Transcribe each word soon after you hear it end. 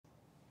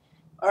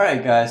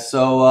Alright guys,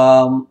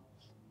 so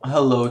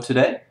hello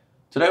today.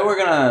 Today we're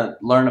gonna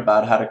learn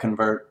about how to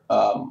convert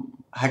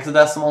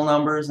hexadecimal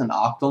numbers and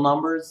octal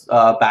numbers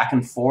back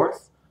and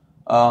forth.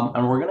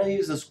 And we're gonna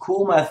use this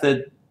cool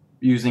method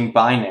using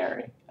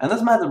binary. And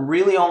this method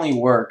really only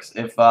works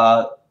if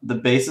the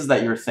bases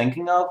that you're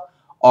thinking of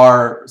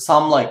are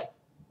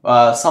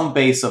some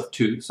base of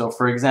 2. So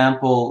for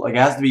example, like it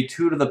has to be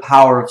 2 to the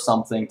power of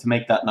something to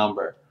make that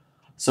number.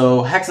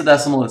 So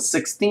hexadecimal is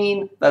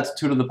 16, that's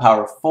 2 to the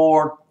power of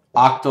 4.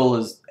 Octal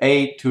is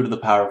 8, 2 to the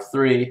power of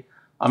 3.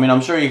 I mean,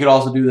 I'm sure you could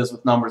also do this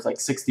with numbers like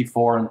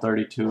 64 and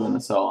 32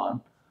 and so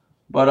on.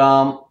 But,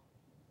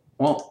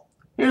 well,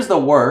 here's the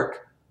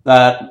work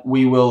that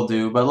we will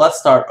do, but let's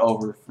start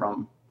over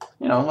from,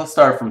 let's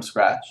start from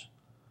scratch.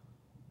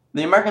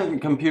 The American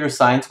Computer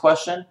Science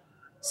question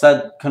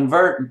said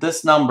convert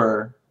this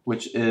number,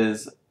 which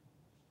is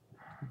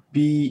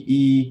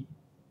BED.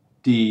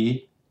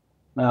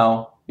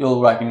 Now,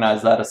 you'll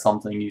recognize that as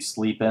something you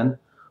sleep in,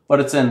 but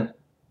it's in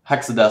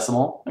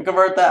hexadecimal, and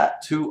convert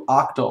that to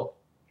octal.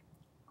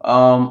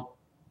 Now,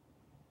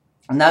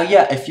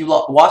 yeah, if you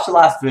watch the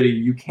last video,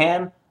 you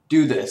can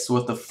do this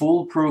with the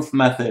foolproof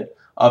method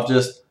of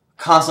just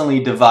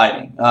constantly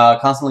dividing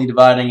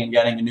and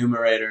getting a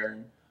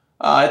numerator.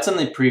 It's in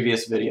the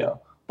previous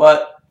video,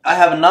 but I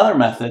have another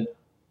method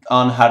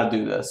on how to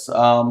do this.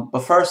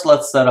 But first,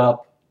 let's set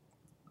up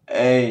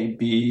A,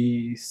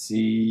 B,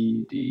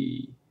 C,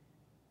 D,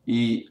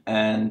 E,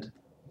 and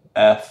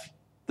F.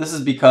 This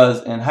is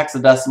because in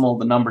hexadecimal,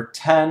 the number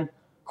 10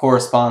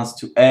 corresponds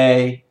to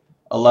A,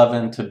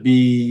 11 to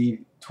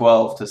B,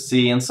 12 to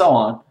C, and so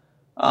on.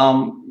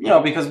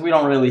 Because we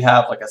don't really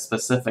have like a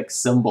specific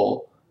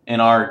symbol in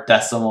our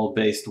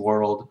decimal-based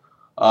world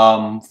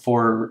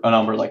for a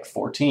number like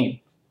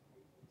 14.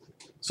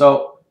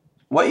 So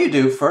what you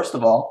do, first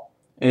of all,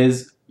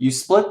 is you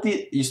split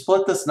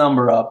this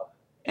number up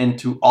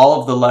into all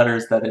of the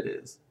letters that it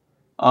is.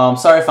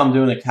 Sorry if I'm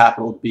doing a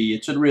capital B.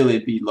 It should really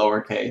be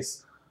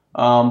lowercase.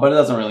 But it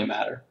doesn't really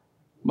matter.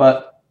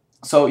 But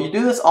so you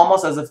do this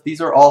almost as if these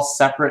are all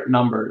separate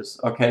numbers,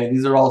 okay?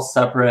 These are all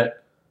separate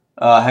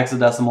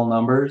hexadecimal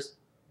numbers.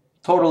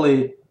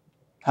 Totally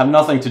have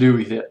nothing to do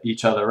with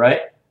each other,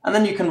 right? And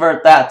then you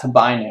convert that to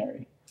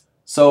binary.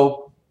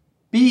 So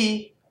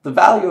B, the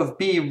value of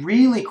B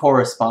really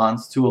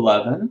corresponds to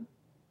 11.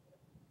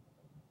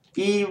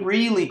 E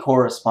really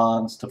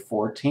corresponds to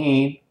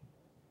 14.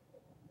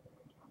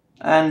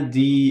 And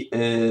D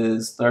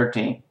is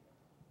 13.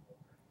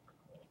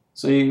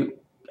 So you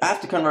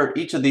have to convert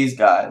each of these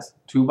guys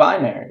to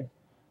binary.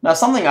 Now,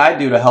 something I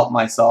do to help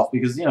myself,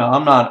 because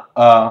I'm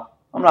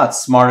not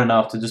smart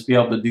enough to just be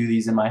able to do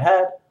these in my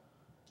head,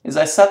 is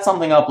I set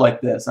something up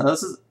like this. And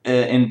this is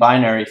in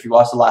binary. If you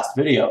watch the last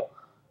video,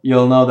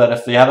 you'll know that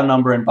if you have a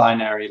number in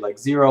binary like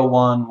 0,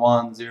 1,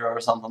 1, 0, or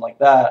something like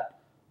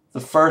that, the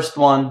first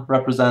one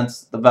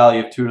represents the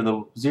value of 2 to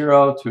the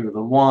 0, 2 to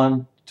the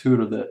 1, 2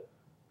 to the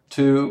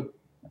 2,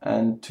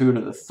 and 2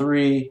 to the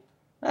 3,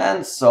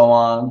 and so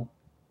on.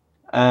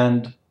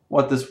 And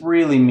what this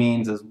really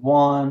means is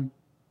 1,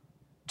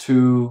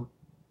 2,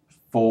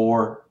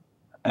 4,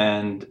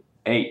 and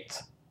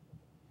 8.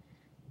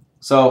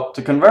 So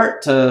to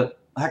convert to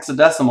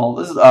hexadecimal,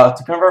 this is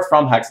to convert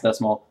from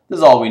hexadecimal. This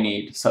is all we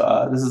need.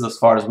 So this is as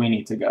far as we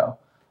need to go.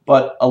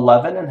 But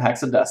 11 in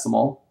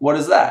hexadecimal, what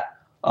is that?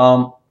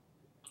 Well,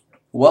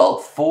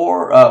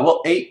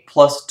 8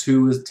 plus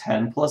 2 is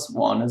 10 plus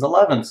 1 is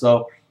 11.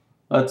 So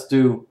let's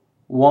do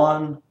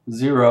 1,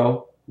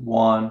 0,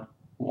 1,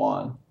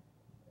 1.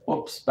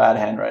 Whoops, bad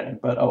handwriting,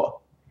 but oh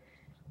well.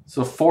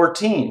 So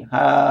 14,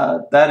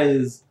 that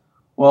is,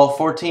 well,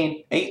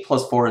 14, 8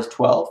 plus 4 is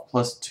 12,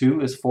 plus 2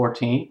 is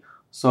 14,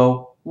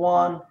 so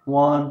 1,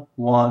 1,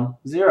 1,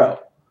 0.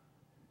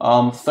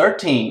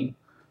 13,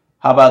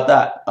 how about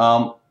that?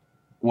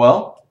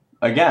 Well,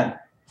 again,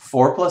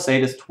 4 plus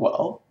 8 is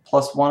 12,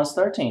 plus 1 is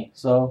 13,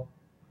 so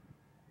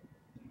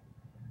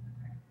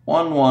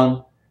 1,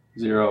 1,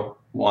 0,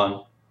 1.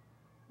 All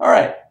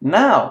right,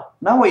 now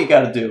what you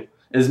got to do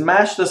is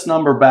mash this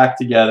number back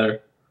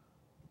together,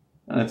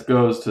 and it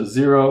goes to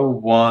 0,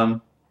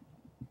 1,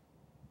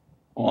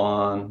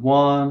 1,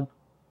 1,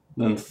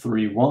 then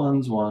 3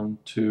 ones, 1,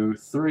 2,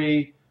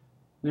 3,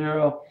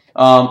 0.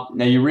 Now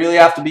you really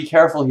have to be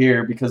careful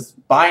here because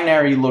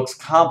binary looks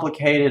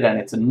complicated and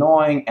it's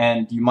annoying,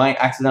 and you might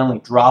accidentally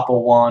drop a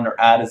 1 or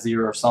add a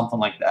 0 or something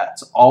like that.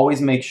 So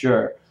always make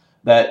sure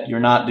that you're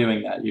not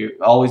doing that. You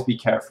always be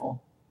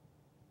careful,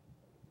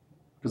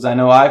 because I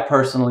know I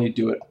personally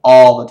do it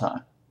all the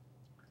time.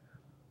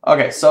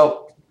 Okay,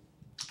 so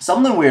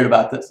something weird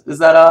about this is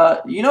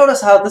that you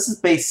notice how this is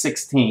base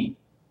 16.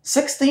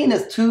 16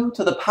 is 2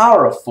 to the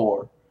power of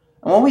 4.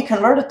 And when we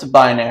convert it to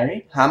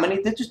binary, how many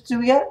digits do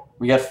we get?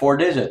 We get 4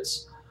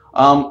 digits.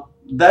 Those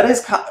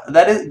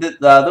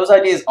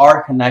ideas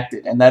are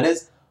connected, and that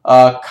is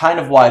kind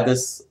of why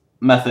this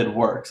method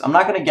works. I'm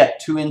not going to get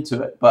too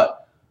into it,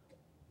 but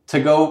to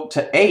go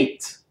to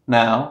 8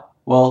 now,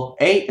 well,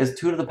 8 is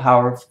 2 to the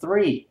power of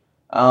 3.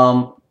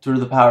 2 to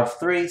the power of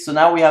 3. So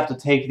now we have to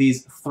take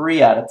these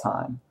 3 at a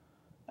time.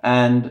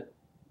 And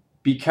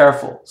be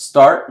careful.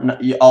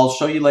 I'll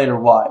show you later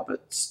why,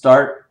 but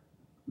start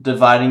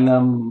dividing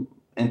them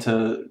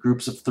into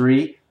groups of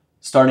 3,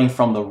 starting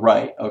from the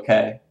right,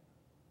 okay?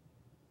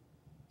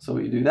 So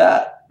we do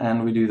that,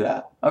 and we do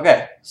that.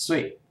 Okay,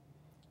 sweet.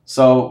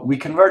 So we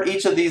convert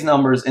each of these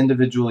numbers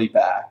individually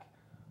back.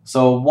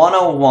 So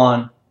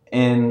 101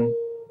 in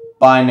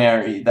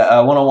binary,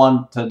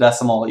 101 to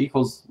decimal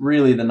equals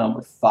really the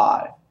number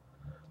 5.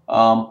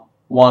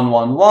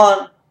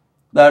 111,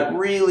 that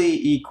really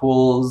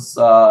equals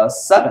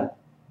 7.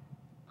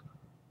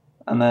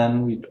 And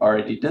then we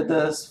already did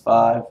this,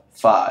 5,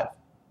 5.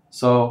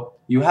 So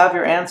you have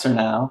your answer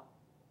now,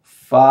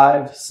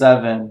 5,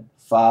 7,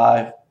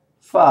 5,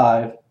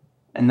 5,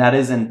 and that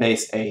is in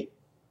base 8.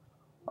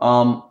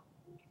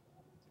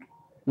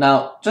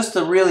 Now, just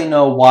to really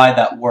know why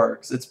that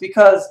works, it's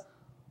because,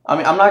 I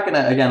mean, I'm not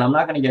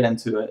gonna get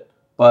into it,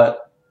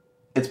 but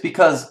it's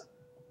because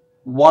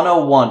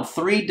 101,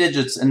 3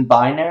 digits in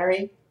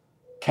binary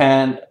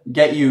can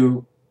get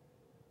you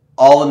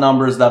all the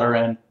numbers that are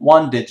in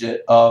 1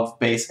 digit of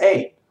base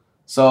 8.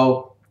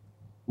 So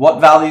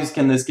what values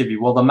can this give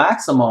you? Well, the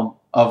maximum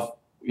of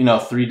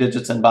 3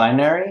 digits in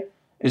binary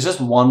is just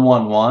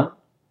 111,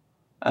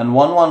 and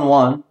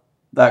 111,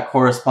 that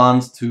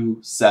corresponds to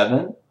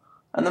 7,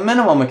 and the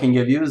minimum it can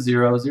give you is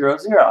 0, 0,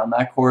 0, and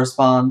that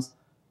corresponds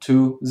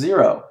to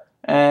 0.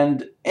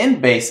 And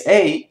in base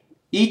 8,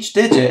 each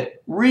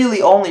digit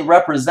really only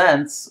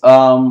represents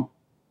those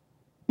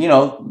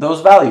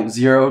values,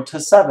 0 to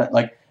 7.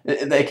 Like,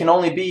 they can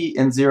only be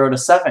in 0 to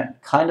 7.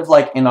 Kind of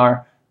like in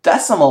our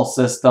decimal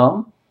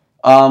system,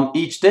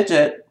 each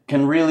digit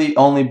can really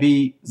only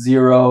be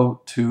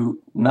 0 to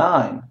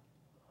 9.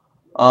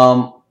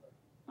 So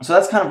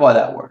that's kind of why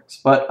that works.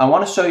 But I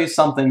want to show you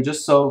something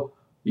just so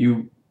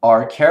you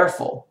are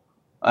careful.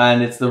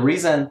 And it's the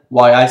reason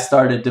why I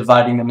started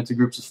dividing them into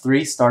groups of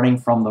 3, starting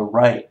from the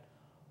right.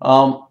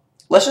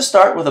 Let's just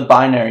start with a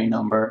binary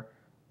number.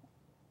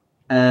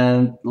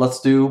 And let's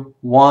do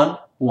 1,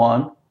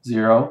 1,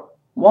 0,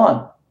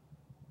 1.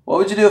 What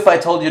would you do if I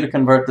told you to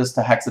convert this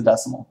to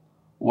hexadecimal?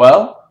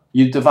 Well,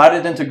 you divide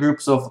it into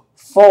groups of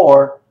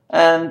 4,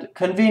 and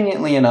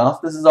conveniently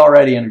enough, this is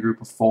already in a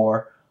group of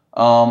 4.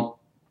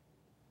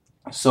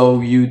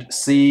 So you'd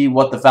see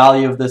what the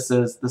value of this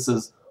is. This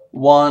is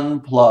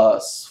 1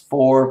 plus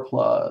 4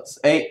 plus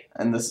 8,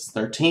 and this is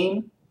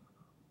 13.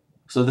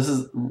 So this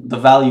is the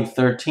value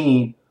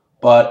 13,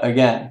 but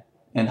again,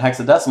 in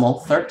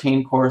hexadecimal,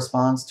 13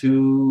 corresponds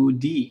to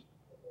D.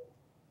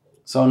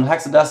 So in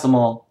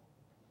hexadecimal,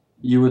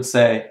 you would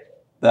say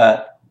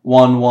that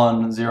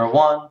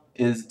 1101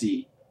 is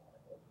D.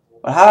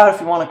 But how about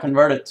if you want to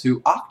convert it to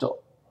octal?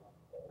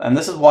 And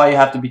this is why you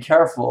have to be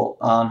careful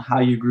on how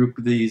you group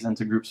these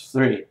into groups of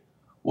 3.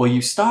 Well,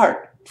 you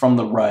start from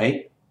the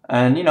right,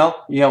 and you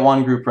get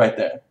one group right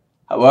there.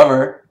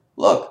 However,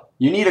 look,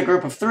 you need a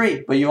group of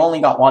 3, but you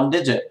only got 1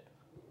 digit.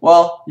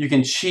 Well, you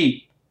can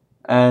cheat,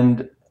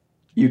 and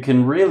you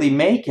can really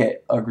make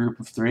it a group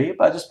of 3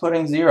 by just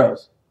putting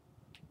zeros.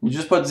 You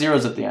just put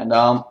zeros at the end.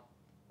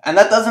 And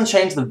that doesn't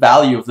change the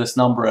value of this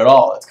number at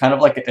all. It's kind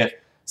of like if,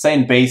 say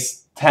in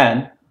base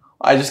 10,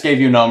 I just gave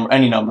you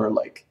any number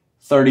like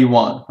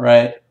 31,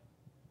 right?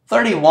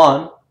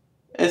 31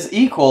 is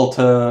equal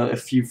to,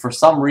 if you, for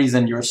some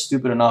reason, you're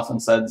stupid enough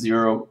and said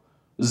 0,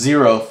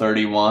 0,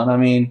 31, I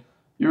mean,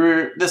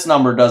 this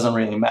number doesn't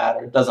really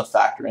matter. It doesn't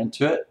factor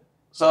into it.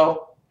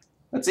 So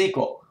it's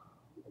equal.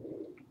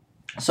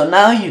 So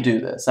now you do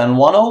this. And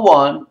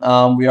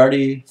 101, we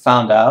already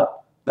found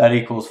out that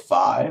equals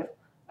 5.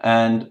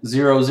 And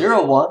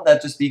 001,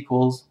 that just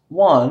equals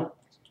 1.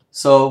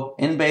 So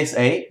in base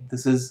 8,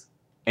 this is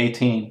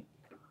 18.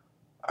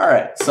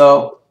 Alright,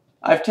 so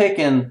I've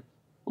taken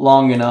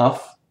long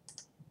enough,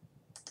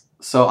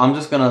 so I'm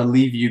just going to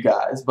leave you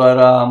guys.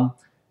 But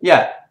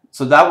yeah,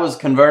 so that was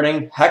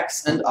converting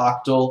hex and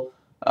octal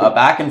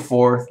back and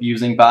forth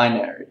using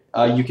binary.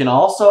 You can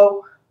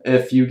also,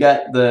 if you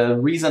get the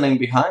reasoning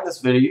behind this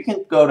video, you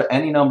can go to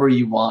any number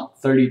you want,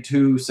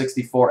 32,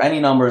 64, any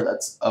number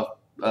that's of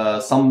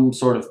some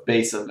sort of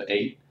base of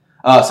 8.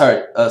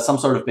 Some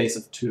sort of base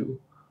of 2.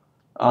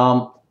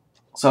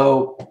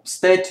 So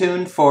stay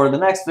tuned for the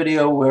next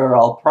video where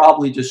I'll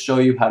probably just show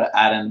you how to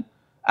add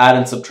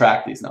and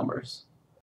subtract these numbers.